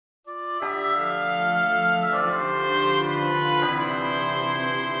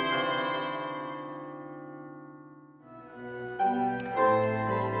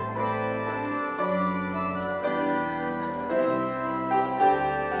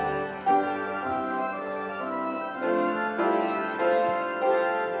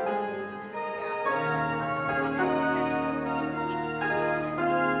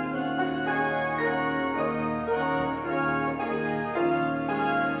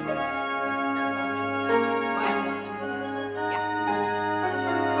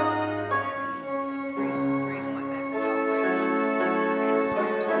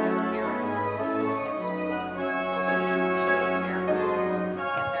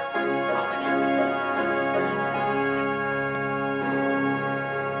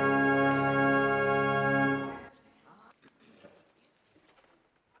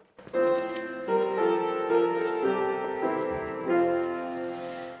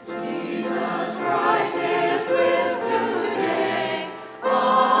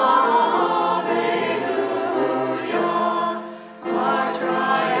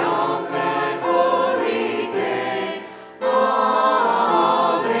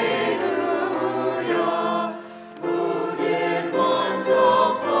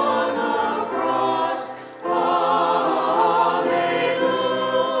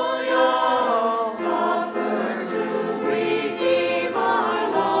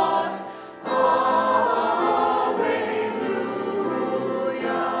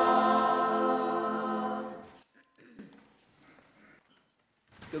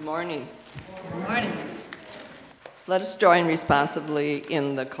Let us join responsibly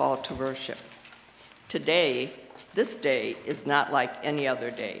in the call to worship. Today, this day is not like any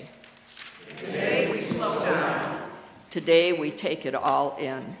other day. Today we slow down. Today we take it all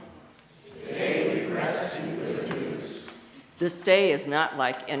in. Today we rest in good news. This day is not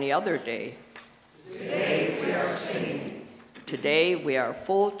like any other day. Today we are singing. Today we are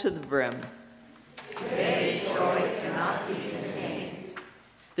full to the brim. Today joy cannot be contained.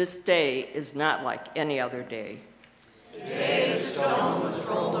 This day is not like any other day. Today the stone was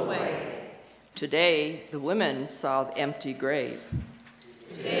rolled away. Today the women saw the empty grave.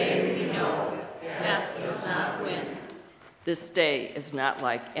 Today we know death does not win. This day is not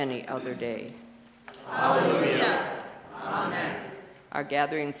like any other day. Hallelujah. Amen. Our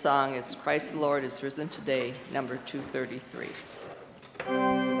gathering song is Christ the Lord is Risen Today, number 233.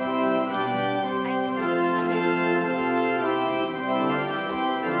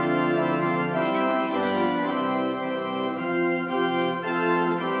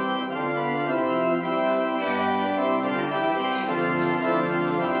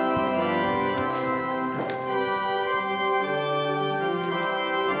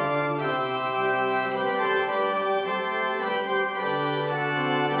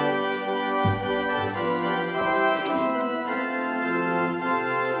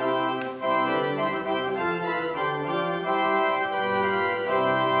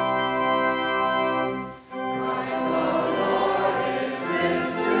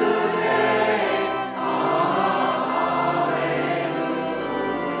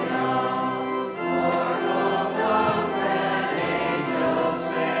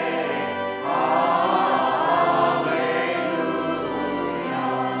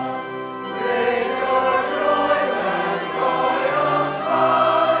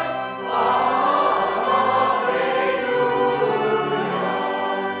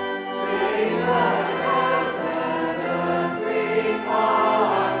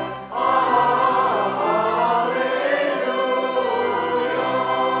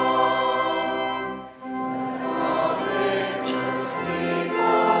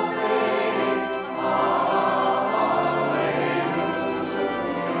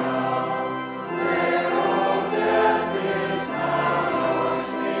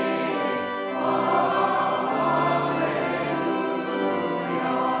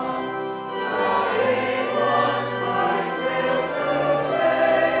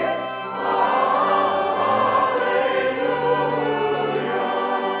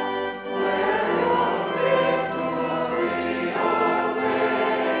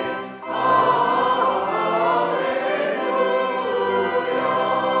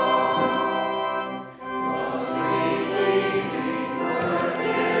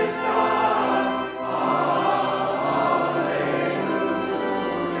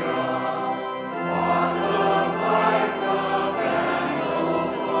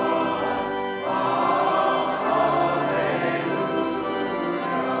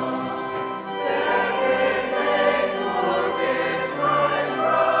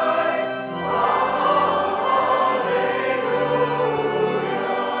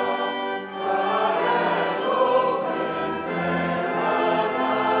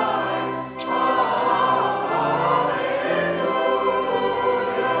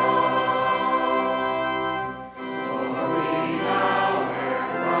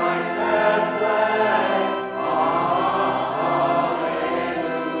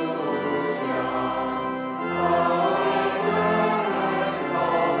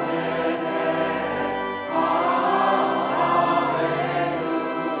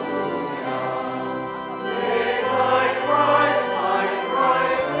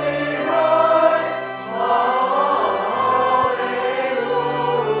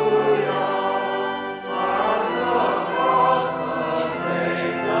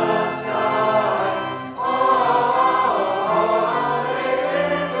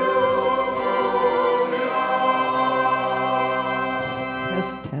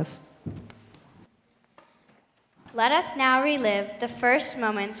 Let us now relive the first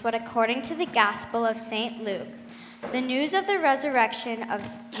moments what according to the Gospel of St. Luke, the news of the resurrection of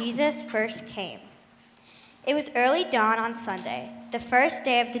Jesus first came. It was early dawn on Sunday, the first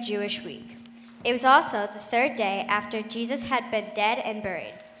day of the Jewish week. It was also the third day after Jesus had been dead and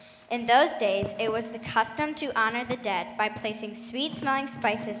buried. In those days, it was the custom to honor the dead by placing sweet-smelling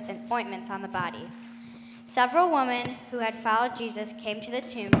spices and ointments on the body. Several women who had followed Jesus came to the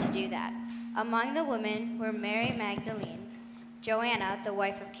tomb to do that. Among the women were Mary Magdalene, Joanna, the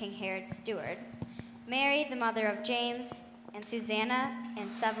wife of King Herod's steward, Mary, the mother of James, and Susanna,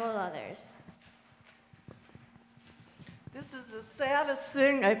 and several others. This is the saddest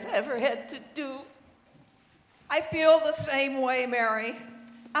thing I've ever had to do. I feel the same way, Mary.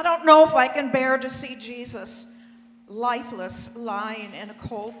 I don't know if I can bear to see Jesus lifeless, lying in a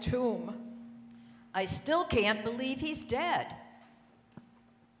cold tomb. I still can't believe he's dead.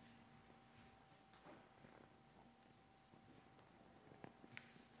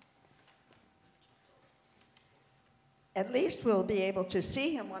 At least we'll be able to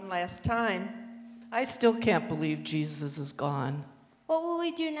see him one last time. I still can't believe Jesus is gone. What will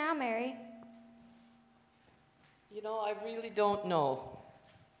we do now, Mary? You know, I really don't know.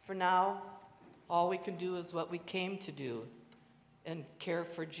 For now, all we can do is what we came to do and care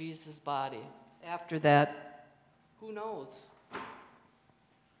for Jesus' body. After that, who knows?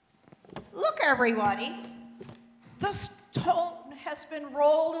 Look, everybody. The stone has been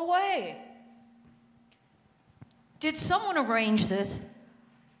rolled away. Did someone arrange this?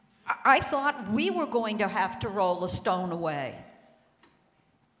 I thought we were going to have to roll the stone away.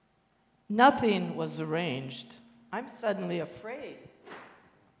 Nothing was arranged. I'm suddenly afraid.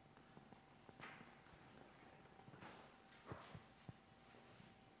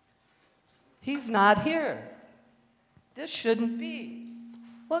 He's not here. This shouldn't be.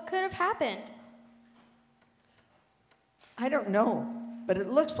 What could have happened? I don't know, but it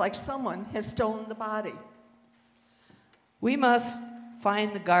looks like someone has stolen the body. We must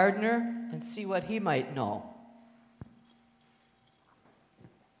find the gardener and see what he might know.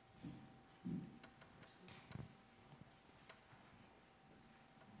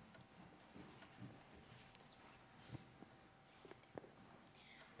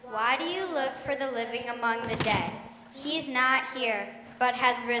 Why do you look for the living among the dead? He is not here, but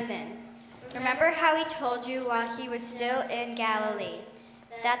has risen. Remember how he told you while he was still in Galilee,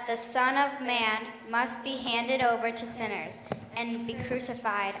 that the Son of Man must be handed over to sinners and be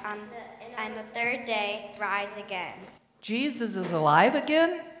crucified and the third day rise again. Jesus is alive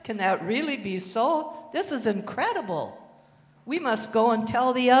again? Can that really be so? This is incredible. We must go and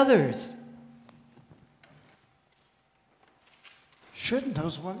tell the others. Shouldn't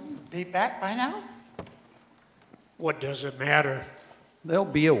those women be back by now? What does it matter? There'll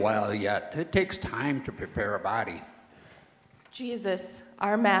be a while yet. It takes time to prepare a body. Jesus,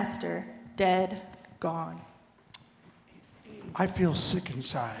 our master, dead, gone. I feel sick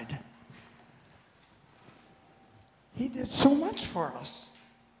inside. He did so much for us,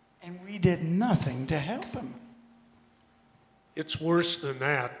 and we did nothing to help him. It's worse than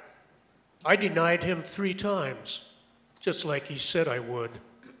that. I denied him 3 times, just like he said I would.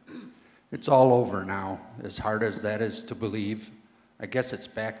 It's all over now, as hard as that is to believe. I guess it's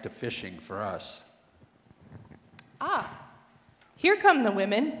back to fishing for us. Ah, here come the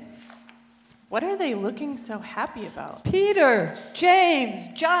women. What are they looking so happy about? Peter, James,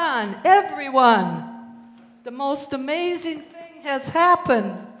 John, everyone. The most amazing thing has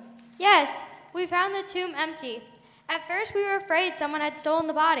happened. Yes, we found the tomb empty. At first we were afraid someone had stolen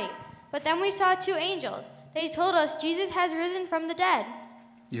the body, but then we saw 2 angels. They told us Jesus has risen from the dead.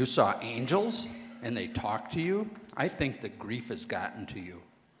 You saw angels, and they talked to you? I think the grief has gotten to you.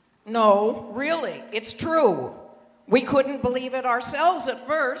 No, really, it's true. We couldn't believe it ourselves at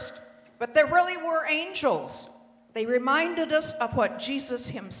first, but there really were angels. They reminded us of what Jesus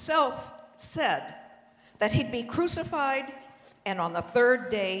himself said, that he'd be crucified and on the 3rd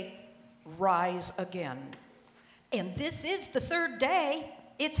day rise again. And this is the 3rd day.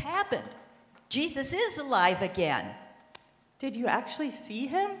 It's happened. Jesus is alive again. Did you actually see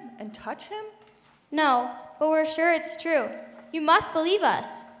him and touch him? No, but we're sure it's true. You must believe us.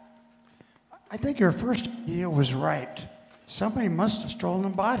 I think your first idea was right. Somebody must have stolen the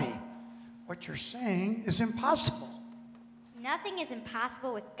body. What you're saying is impossible. Nothing is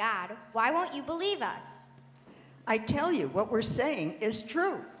impossible with God. Why won't you believe us? I tell you, what we're saying is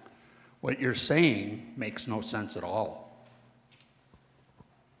true. What you're saying makes no sense at all.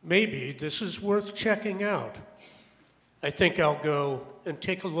 Maybe this is worth checking out. I think I'll go and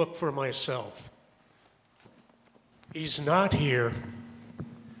take a look for myself. He's not here.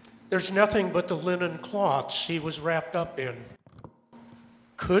 There's nothing but the linen cloths he was wrapped up in.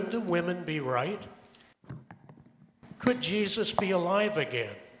 Could the women be right? Could Jesus be alive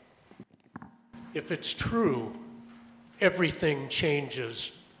again? If it's true, everything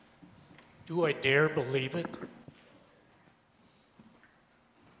changes. Do I dare believe it?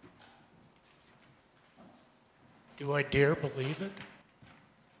 Do I dare believe it?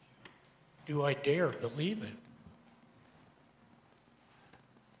 Do I dare believe it?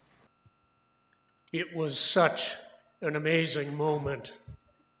 It was such an amazing moment.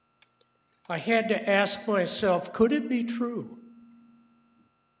 I had to ask myself, could it be true?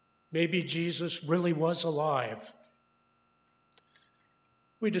 Maybe Jesus really was alive.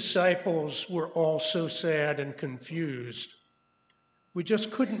 We disciples were all so sad and confused. We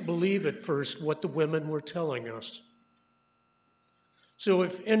just couldn't believe at first what the women were telling us. So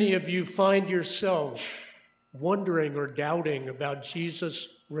if any of you find yourselves wondering or doubting about Jesus'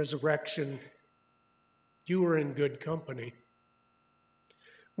 resurrection, you are in good company.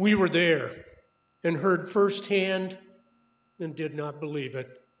 We were there and heard firsthand and did not believe it.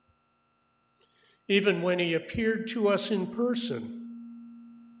 Even when he appeared to us in person,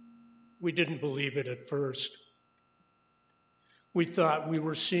 we didn't believe it at first. We thought we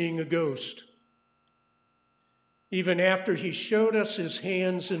were seeing a ghost. Even after he showed us his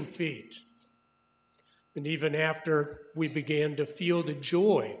hands and feet, and even after we began to feel the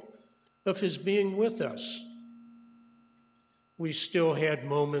joy of his being with us, we still had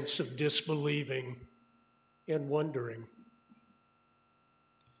moments of disbelieving and wondering.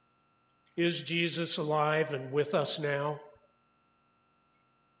 Is Jesus alive and with us now?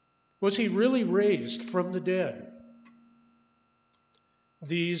 Was he really raised from the dead?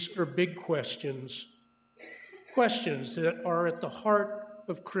 These are big questions, questions that are at the heart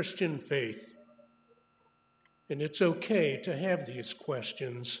of Christian faith. And it's okay to have these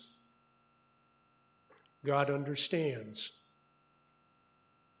questions. God understands.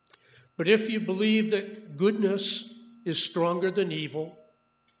 But if you believe that goodness is stronger than evil,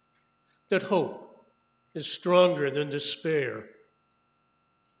 that hope is stronger than despair,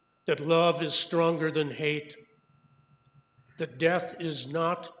 that love is stronger than hate, that death is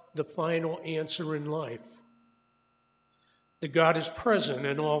not the final answer in life, that God is present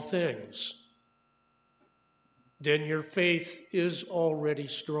in all things, then your faith is already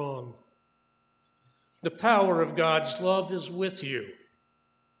strong. The power of God's love is with you.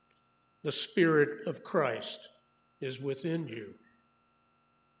 The Spirit of Christ is within you.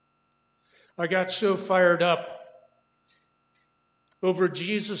 I got so fired up over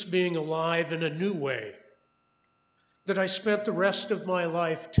Jesus being alive in a new way that I spent the rest of my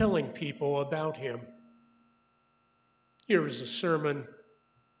life telling people about him. Here is a sermon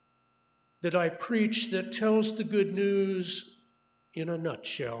that I preach that tells the good news in a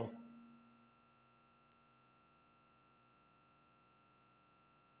nutshell.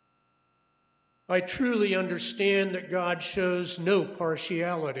 I truly understand that God shows no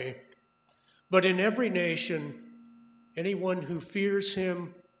partiality, but in every nation, anyone who fears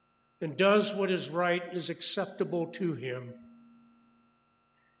him and does what is right is acceptable to him.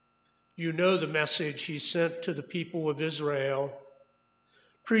 You know the message he sent to the people of Israel,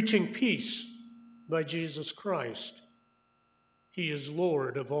 preaching peace by Jesus Christ. He is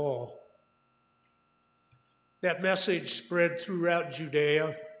Lord of all. That message spread throughout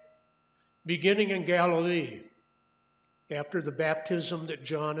Judea, beginning in Galilee, after the baptism that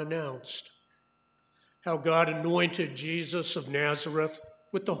John announced, how God anointed Jesus of Nazareth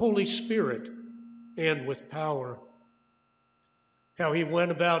with the Holy Spirit and with power, how he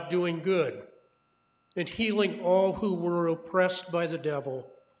went about doing good and healing all who were oppressed by the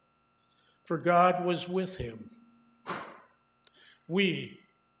devil, for God was with him. We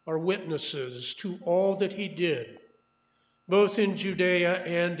are witnesses to all that he did, both in Judea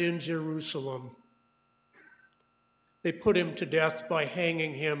and in Jerusalem. They put him to death by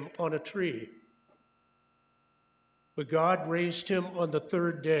hanging him on a tree. But God raised him on the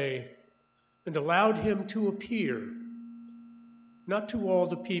third day and allowed him to appear, not to all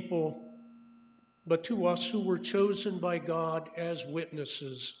the people, but to us who were chosen by God as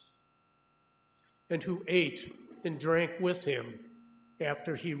witnesses, and who ate and drank with him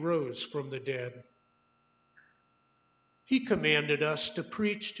after he rose from the dead. He commanded us to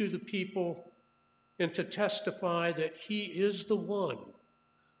preach to the people and to testify that he is the one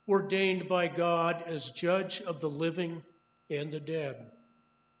ordained by God as judge of the living and the dead.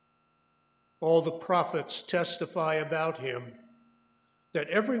 All the prophets testify about him, that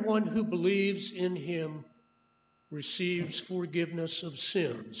everyone who believes in him receives forgiveness of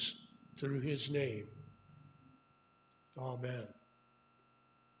sins through his name. Amen.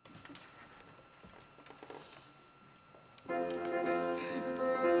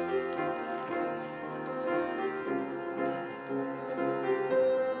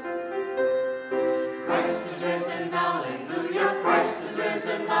 Christ is risen, hallelujah. Christ is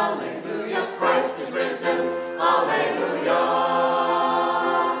risen, hallelujah. Christ is risen, hallelujah.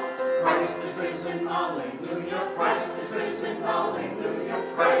 Christ is risen, hallelujah. Christ is risen, hallelujah.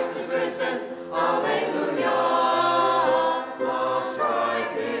 Christ is risen, hallelujah. The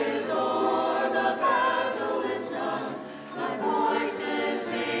strife is o'er, the battle is done. The voices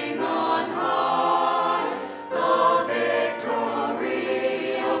sing on high. The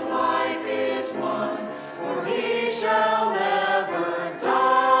victory of life is won, for he shall never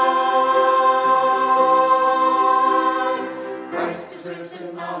die.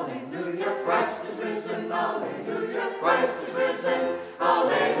 hallelujah. Christ is risen, hallelujah. Christ is risen,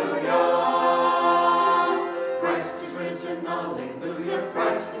 hallelujah. Christ is risen, hallelujah.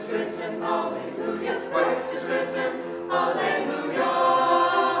 Christ is risen, hallelujah. Christ is risen, hallelujah.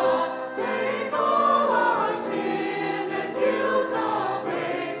 Take all our sin and guilt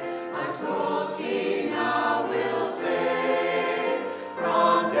away. Our souls he now will save.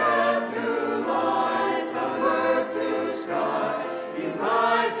 From death to life, from earth to sky, he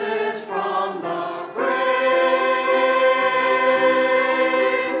rises from the grave.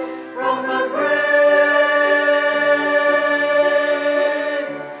 From the grave.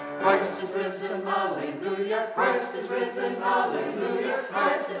 Christ is risen, hallelujah. Christ is risen, hallelujah.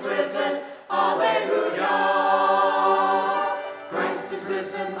 Christ is risen, hallelujah. Christ is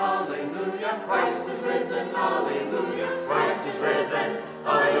risen, hallelujah. Christ is risen, hallelujah. Christ is risen,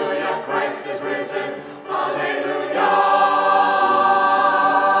 hallelujah. Christ is risen, hallelujah.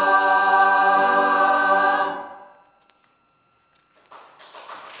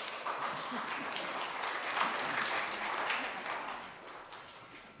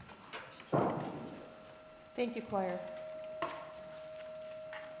 Thank you, choir.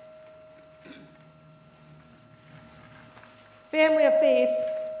 Family of faith,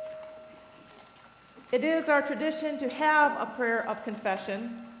 it is our tradition to have a prayer of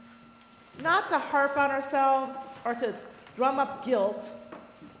confession, not to harp on ourselves or to drum up guilt,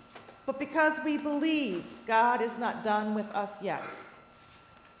 but because we believe God is not done with us yet.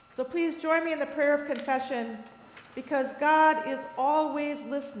 So please join me in the prayer of confession, because God is always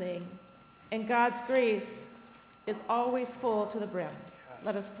listening and God's grace is always full to the brim.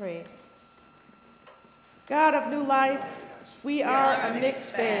 Let us pray. God of new life, we are a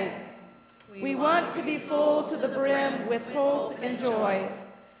mixed bag. We want to be full to the brim with hope and joy,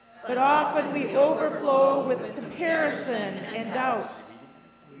 but often we overflow with comparison and doubt.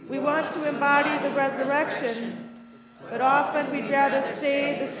 We want to embody the resurrection, but often we'd rather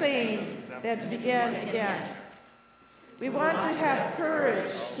stay the same than to begin again. We want to have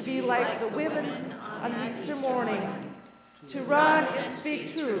courage to be like the women on Easter morning, to run and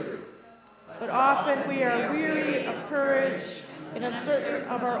speak truth, but often we are weary of courage and uncertain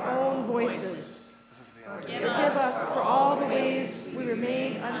of our own voices. Forgive us for all the ways we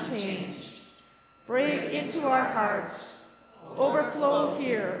remain unchanged. Break into our hearts. Overflow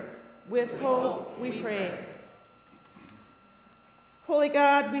here. With hope we pray. Holy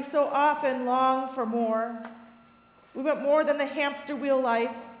God, we so often long for more. We want more than the hamster wheel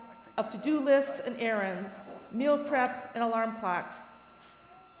life of to-do lists and errands, meal prep and alarm clocks.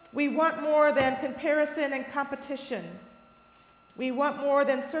 We want more than comparison and competition. We want more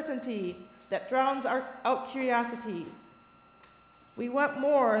than certainty that drowns out curiosity. We want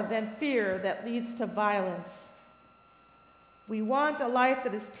more than fear that leads to violence. We want a life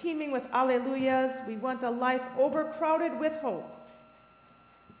that is teeming with alleluias. We want a life overcrowded with hope.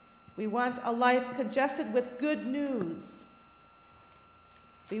 We want a life congested with good news.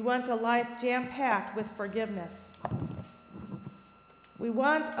 We want a life jam-packed with forgiveness. We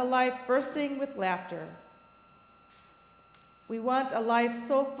want a life bursting with laughter. We want a life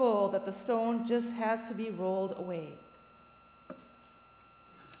so full that the stone just has to be rolled away.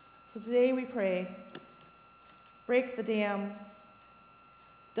 So today we pray, break the dam,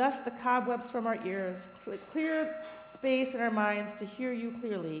 dust the cobwebs from our ears, clear space in our minds to hear you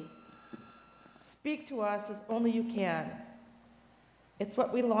clearly. Speak to us as only you can. It's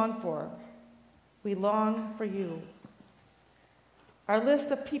what we long for. We long for you. Our list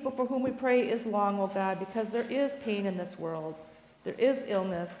of people for whom we pray is long, oh God, because there is pain in this world. There is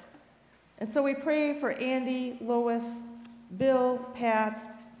illness. And so we pray for Andy, Lois, Bill, Pat,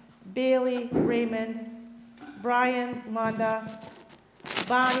 Bailey, Raymond, Brian, Londa,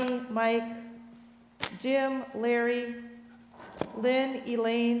 Bonnie, Mike, Jim, Larry, Lynn,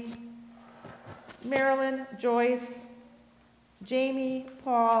 Elaine, Marilyn, Joyce, Jamie,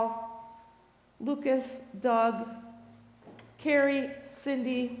 Paul, Lucas, Doug, Carrie,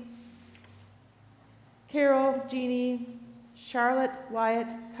 Cindy, Carol, Jeannie, Charlotte,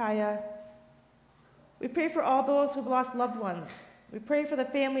 Wyatt, Kaya. We pray for all those who've lost loved ones. We pray for the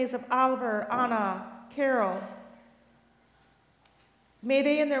families of Oliver, Anna, Carol. May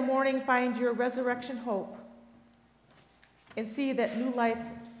they in their mourning find your resurrection hope and see that new life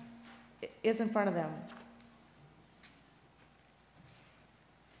is in front of them.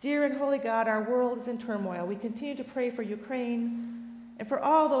 Dear and holy God, our world is in turmoil. We continue to pray for Ukraine and for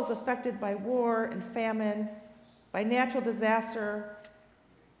all those affected by war and famine, by natural disaster,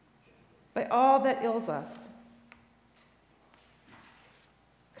 by all that ails us.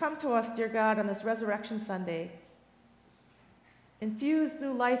 Come to us, dear God, on this Resurrection Sunday. infuse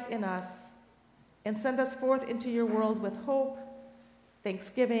new life in us, and send us forth into your world with hope,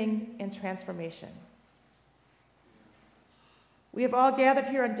 thanksgiving, and transformation. We have all gathered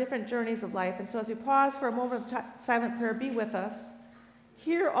here on different journeys of life, and so as we pause for a moment of silent prayer, be with us.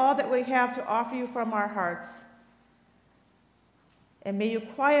 Hear all that we have to offer you from our hearts, and may you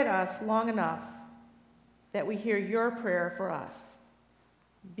quiet us long enough that we hear your prayer for us.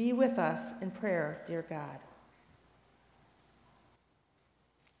 Be with us in prayer, dear God.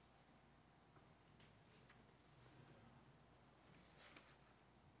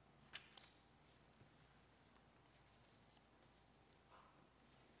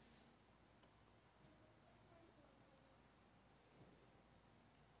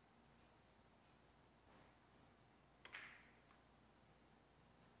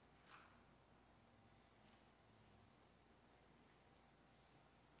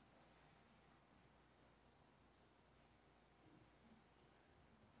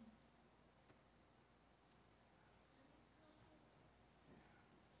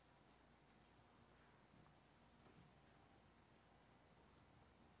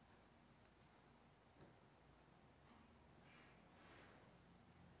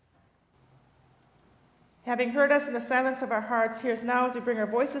 Having heard us in the silence of our hearts, hear us now as we bring our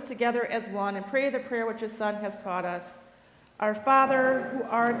voices together as one and pray the prayer which your Son has taught us. Our Father, who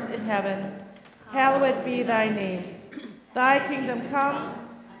art in heaven, hallowed be thy name. Thy kingdom come,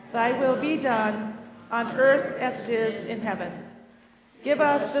 thy will be done, on earth as it is in heaven. Give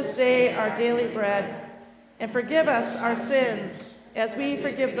us this day our daily bread, and forgive us our sins, as we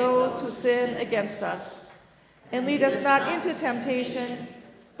forgive those who sin against us. And lead us not into temptation,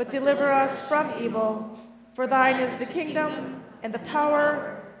 but deliver us from evil. For thine is the kingdom, and the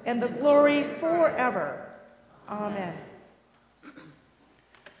power, and the glory forever. Amen.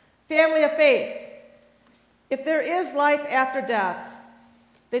 Family of faith, if there is life after death,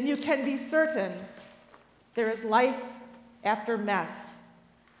 then you can be certain there is life after mess.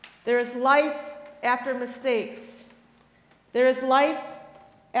 There is life after mistakes. There is life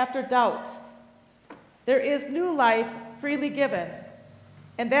after doubt. There is new life freely given,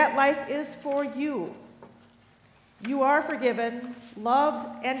 and that life is for you. You are forgiven, loved,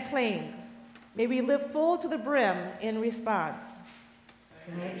 and claimed. May we live full to the brim in response.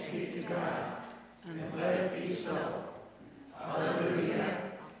 Thanks be to God, and let it be so. Hallelujah.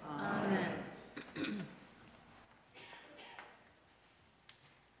 Amen.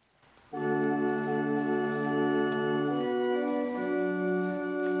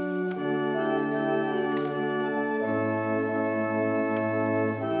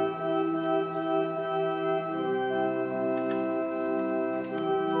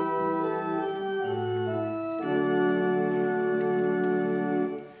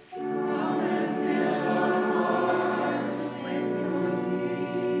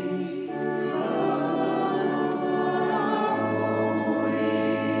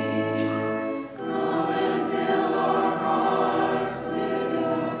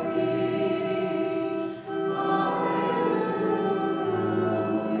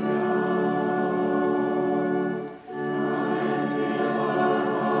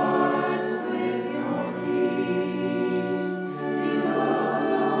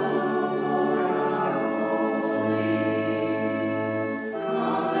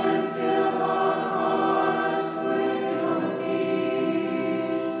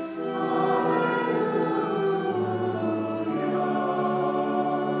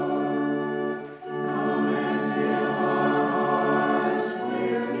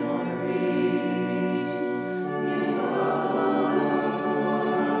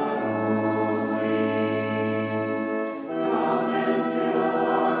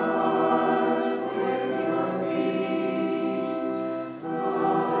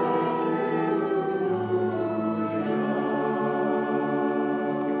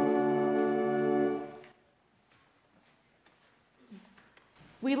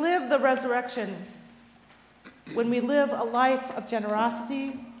 We live the resurrection when we live a life of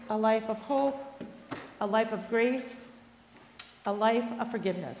generosity, a life of hope, a life of grace, a life of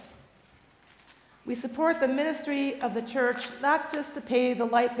forgiveness. We support the ministry of the church not just to pay the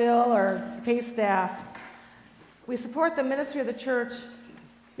light bill or to pay staff. We support the ministry of the church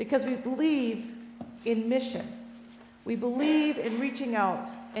because we believe in mission. We believe in reaching out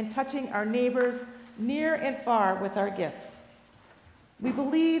and touching our neighbors near and far with our gifts. We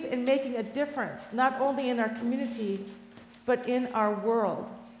believe in making a difference, not only in our community, but in our world.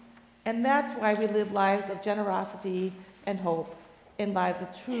 And that's why we live lives of generosity and hope, and lives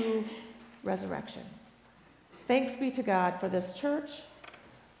of true resurrection. Thanks be to God for this church,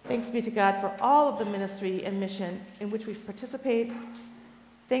 Thanks be to God for all of the ministry and mission in which we participate.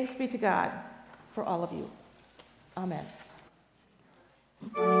 Thanks be to God for all of you. Amen.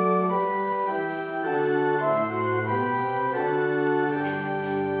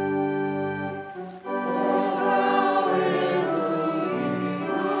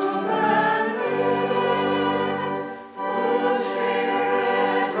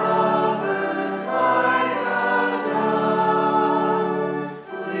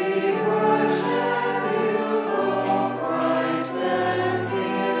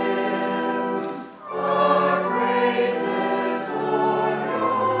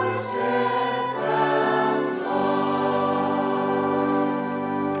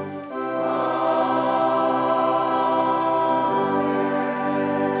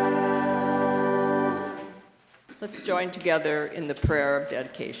 Let's join together in the prayer of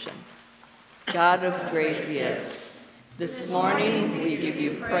dedication. God of great gifts, this morning we give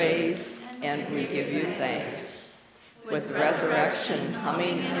you praise and we give you thanks. With resurrection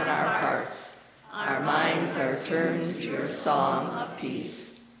humming in our hearts, our minds are turned to your song of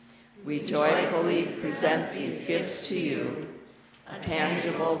peace. We joyfully present these gifts to you, a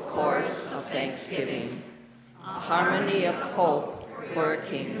tangible course of thanksgiving, a harmony of hope for a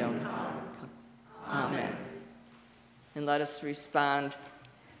kingdom. Amen. And let us respond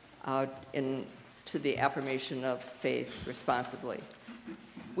to the affirmation of faith responsibly.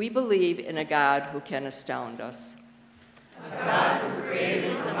 We believe in a God who can astound us. A God who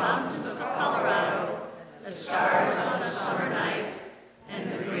created the mountains of Colorado, the stars on the summer night, and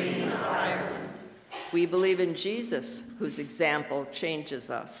the green of Ireland. We believe in Jesus, whose example changes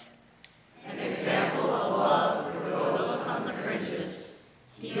us. An example of love for those on the fringes,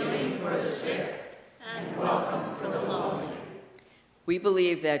 healing for the sick, and welcome for the lonely. We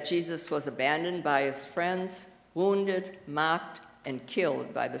believe that Jesus was abandoned by his friends, wounded, mocked, and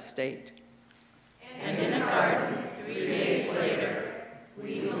killed by the state. And in a garden 3 days later,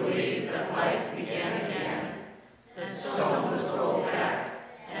 we believe that life began again. The stone was rolled back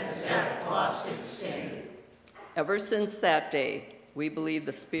as death lost its sting. Ever since that day, we believe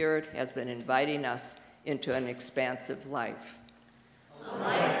the Spirit has been inviting us into an expansive life. A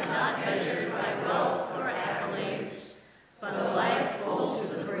life not measured by wealth or accolades, but a life full to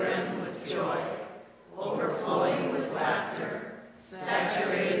the brim with joy, overflowing with laughter,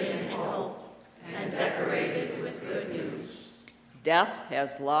 saturated in hope, and decorated with good news. Death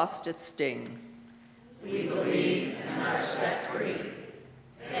has lost its sting. We believe and are set free.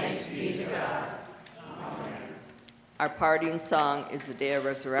 Thanks be to God. Amen. Our parting song is the Day of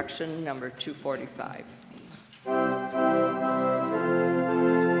Resurrection, number 245.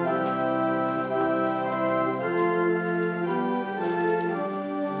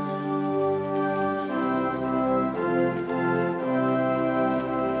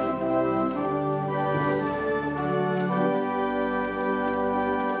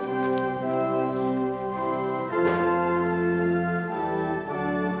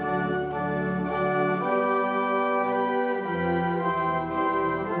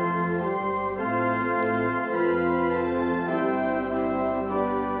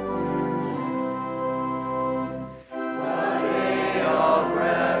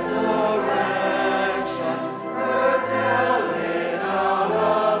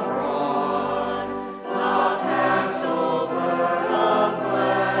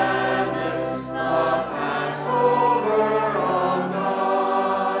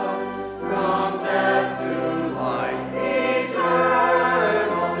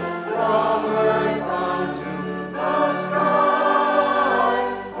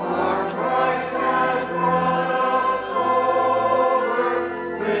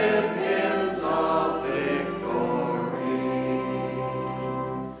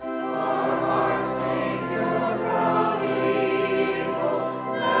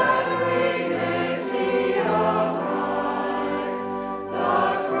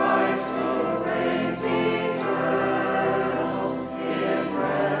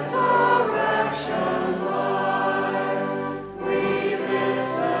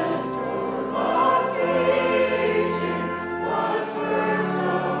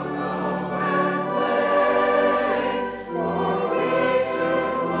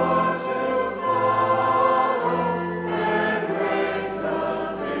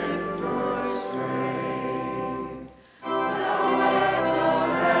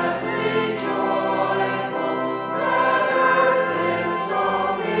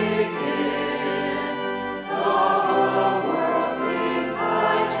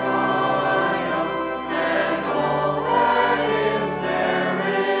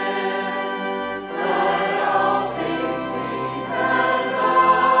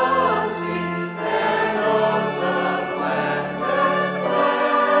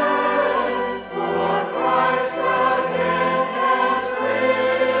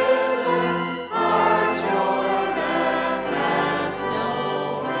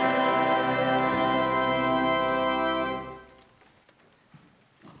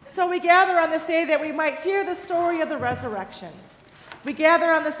 So we gather on this day that we might hear the story of the resurrection. We gather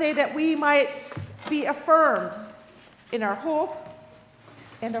on this day that we might be affirmed in our hope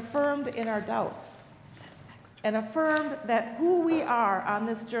and affirmed in our doubts, and affirmed that who we are on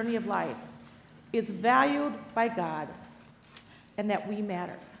this journey of life is valued by God and that we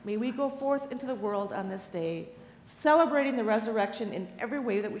matter. May we go forth into the world on this day, celebrating the resurrection in every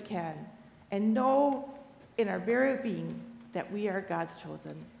way that we can, and know in our very being that we are God's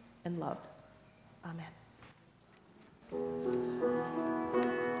chosen and loved. Amen.